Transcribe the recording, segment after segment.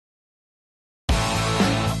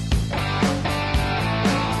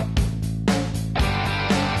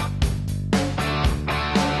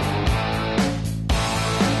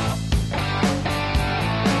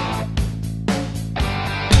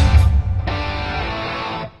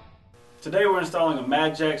Today we're installing a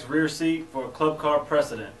Madjax rear seat for a Club Car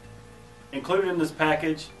Precedent. Included in this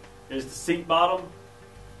package is the seat bottom,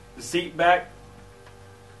 the seat back,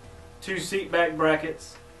 2 seat back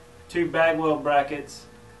brackets, 2 bagwell brackets,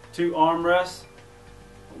 2 armrests,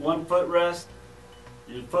 1 footrest,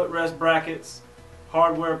 your footrest brackets,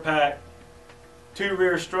 hardware pack, 2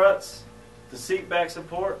 rear struts, the seat back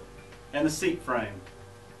support, and the seat frame.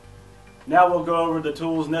 Now we'll go over the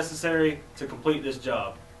tools necessary to complete this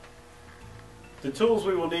job. The tools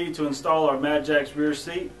we will need to install our Madjax rear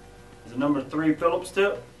seat is a number 3 Phillips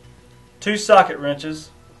tip, 2 socket wrenches,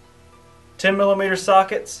 10mm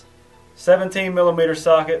sockets, 17mm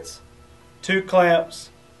sockets, 2 clamps,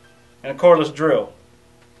 and a cordless drill.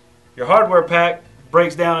 Your hardware pack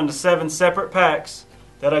breaks down into 7 separate packs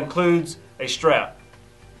that includes a strap.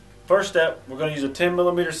 First step, we're going to use a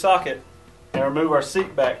 10mm socket and remove our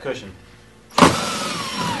seat back cushion.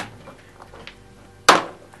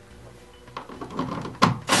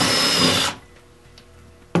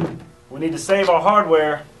 We need to save our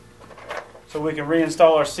hardware so we can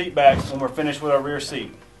reinstall our seat backs when we're finished with our rear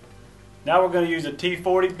seat. Now we're going to use a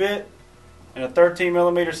T40 bit and a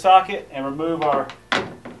 13mm socket and remove our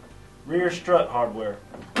rear strut hardware.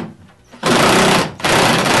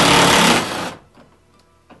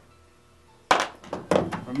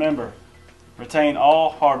 Remember, retain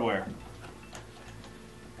all hardware.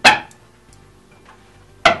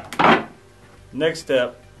 Next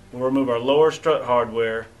step, we'll remove our lower strut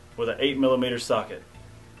hardware with an 8mm socket.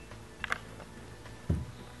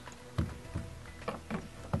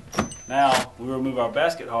 Now we remove our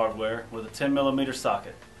basket hardware with a 10mm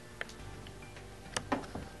socket.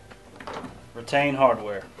 Retain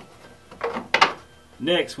hardware.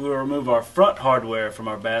 Next we will remove our front hardware from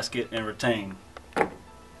our basket and retain.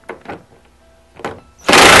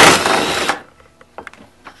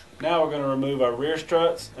 Now we're going to remove our rear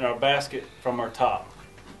struts and our basket from our top.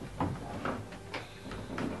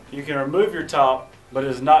 You can remove your top, but it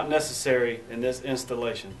is not necessary in this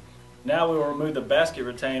installation. Now we will remove the basket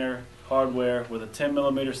retainer hardware with a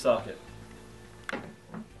 10mm socket.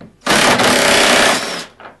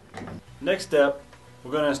 Next step,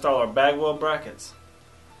 we're going to install our bagwell brackets.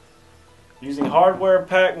 Using hardware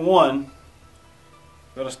pack 1,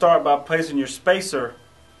 we're going to start by placing your spacer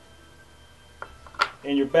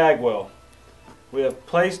in your bagwell. We have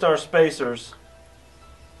placed our spacers,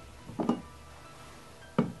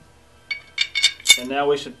 and now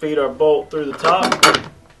we should feed our bolt through the top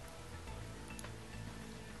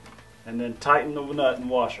and then tighten the nut and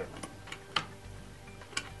washer.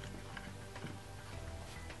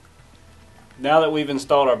 Now that we've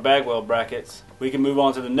installed our bagwell brackets, we can move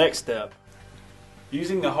on to the next step.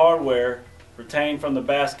 Using the hardware retained from the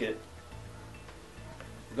basket,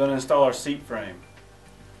 we're going to install our seat frame.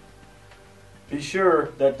 Be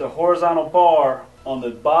sure that the horizontal bar on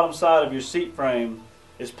the bottom side of your seat frame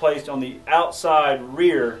is placed on the outside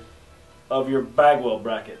rear of your bagwell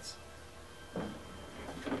brackets.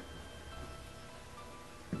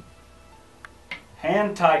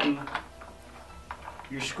 Hand tighten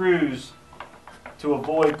your screws to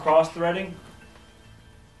avoid cross threading.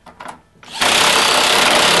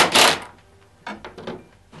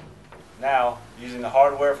 Now, using the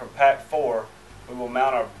hardware from pack 4, we will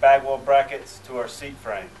mount our bagwell brackets to our seat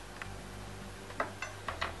frame.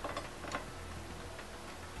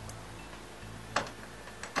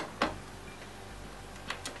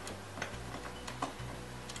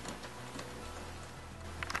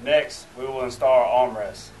 Next, we will install our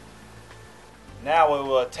armrests. Now we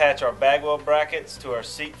will attach our bagwell brackets to our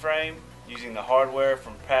seat frame using the hardware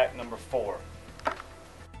from pack number 4.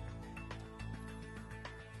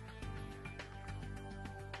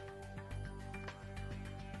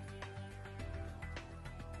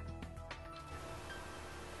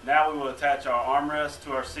 Now we will attach our armrest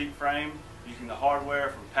to our seat frame using the hardware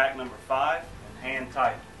from pack number 5 and hand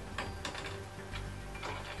tighten.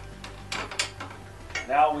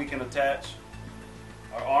 Now we can attach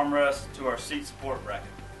our armrest to our seat support bracket.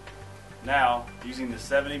 Now, using the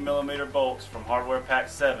 70mm bolts from hardware pack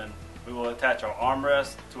 7, we will attach our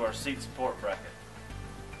armrest to our seat support bracket.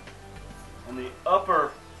 On the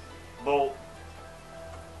upper bolt,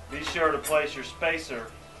 be sure to place your spacer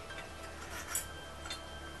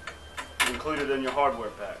included in your hardware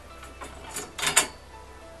pack.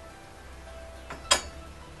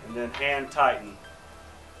 And then hand tighten.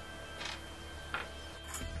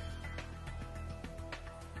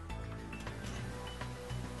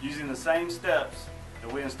 Using the same steps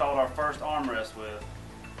that we installed our first armrest with,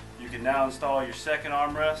 you can now install your second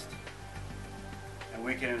armrest, and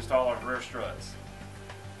we can install our rear struts.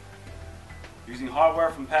 Using hardware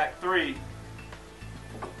from pack 3,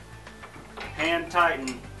 hand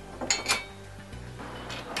tighten.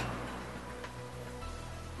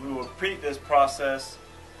 We will repeat this process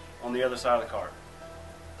on the other side of the car.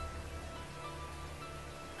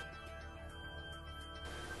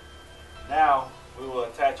 Now we will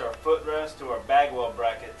attach our footrest to our bagwell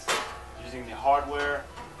brackets using the hardware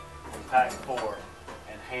from pack 4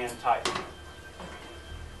 and hand tighten.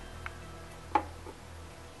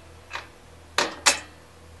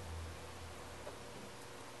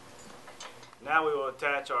 Now we will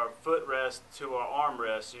attach our footrest to our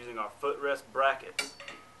armrest using our footrest brackets.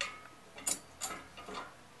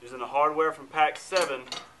 Using the hardware from pack 7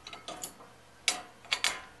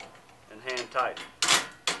 and hand tighten.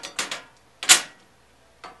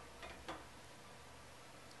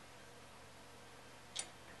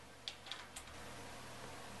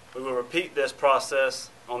 We will repeat this process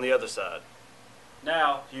on the other side.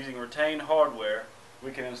 Now, using retained hardware,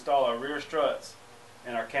 we can install our rear struts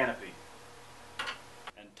and our canopy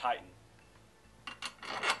and tighten.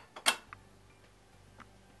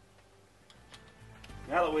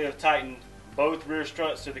 Now that we have tightened both rear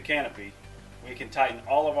struts to the canopy, we can tighten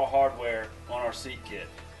all of our hardware on our seat kit.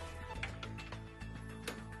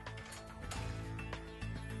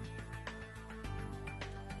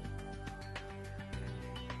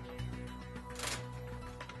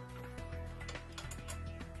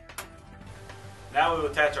 Now we will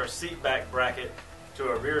attach our seat back bracket to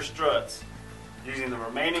our rear struts using the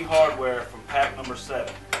remaining hardware from pack number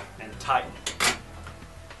 7 and tighten.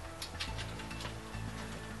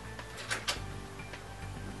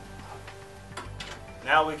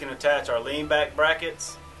 Now we can attach our lean back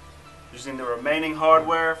brackets using the remaining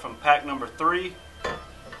hardware from pack number 3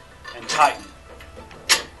 and tighten.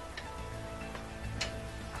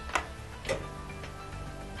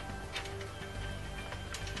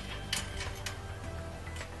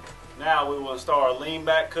 Now we will install our lean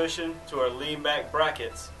back cushion to our lean back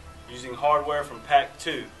brackets using hardware from pack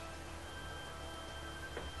 2.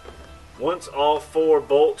 Once all 4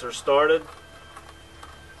 bolts are started,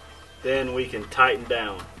 then we can tighten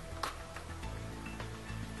down.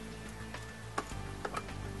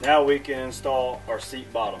 Now we can install our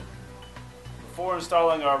seat bottom. Before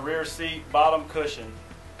installing our rear seat bottom cushion,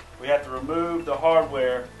 we have to remove the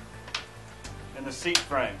hardware in the seat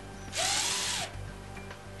frame.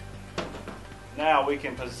 Now we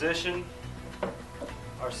can position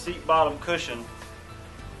our seat bottom cushion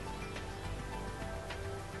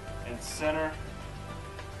and center.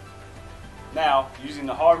 Now, using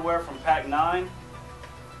the hardware from pack 9,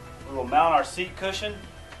 we will mount our seat cushion.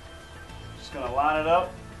 Just going to line it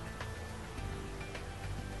up.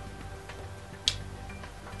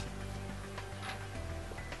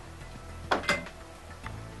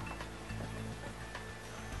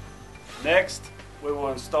 Next, we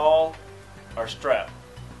will install our strap.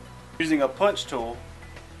 Using a punch tool,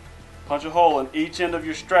 punch a hole in each end of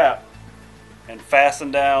your strap and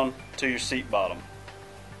fasten down to your seat bottom.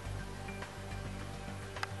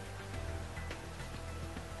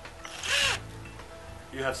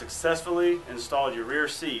 You have successfully installed your rear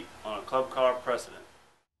seat on a Club Car Precedent.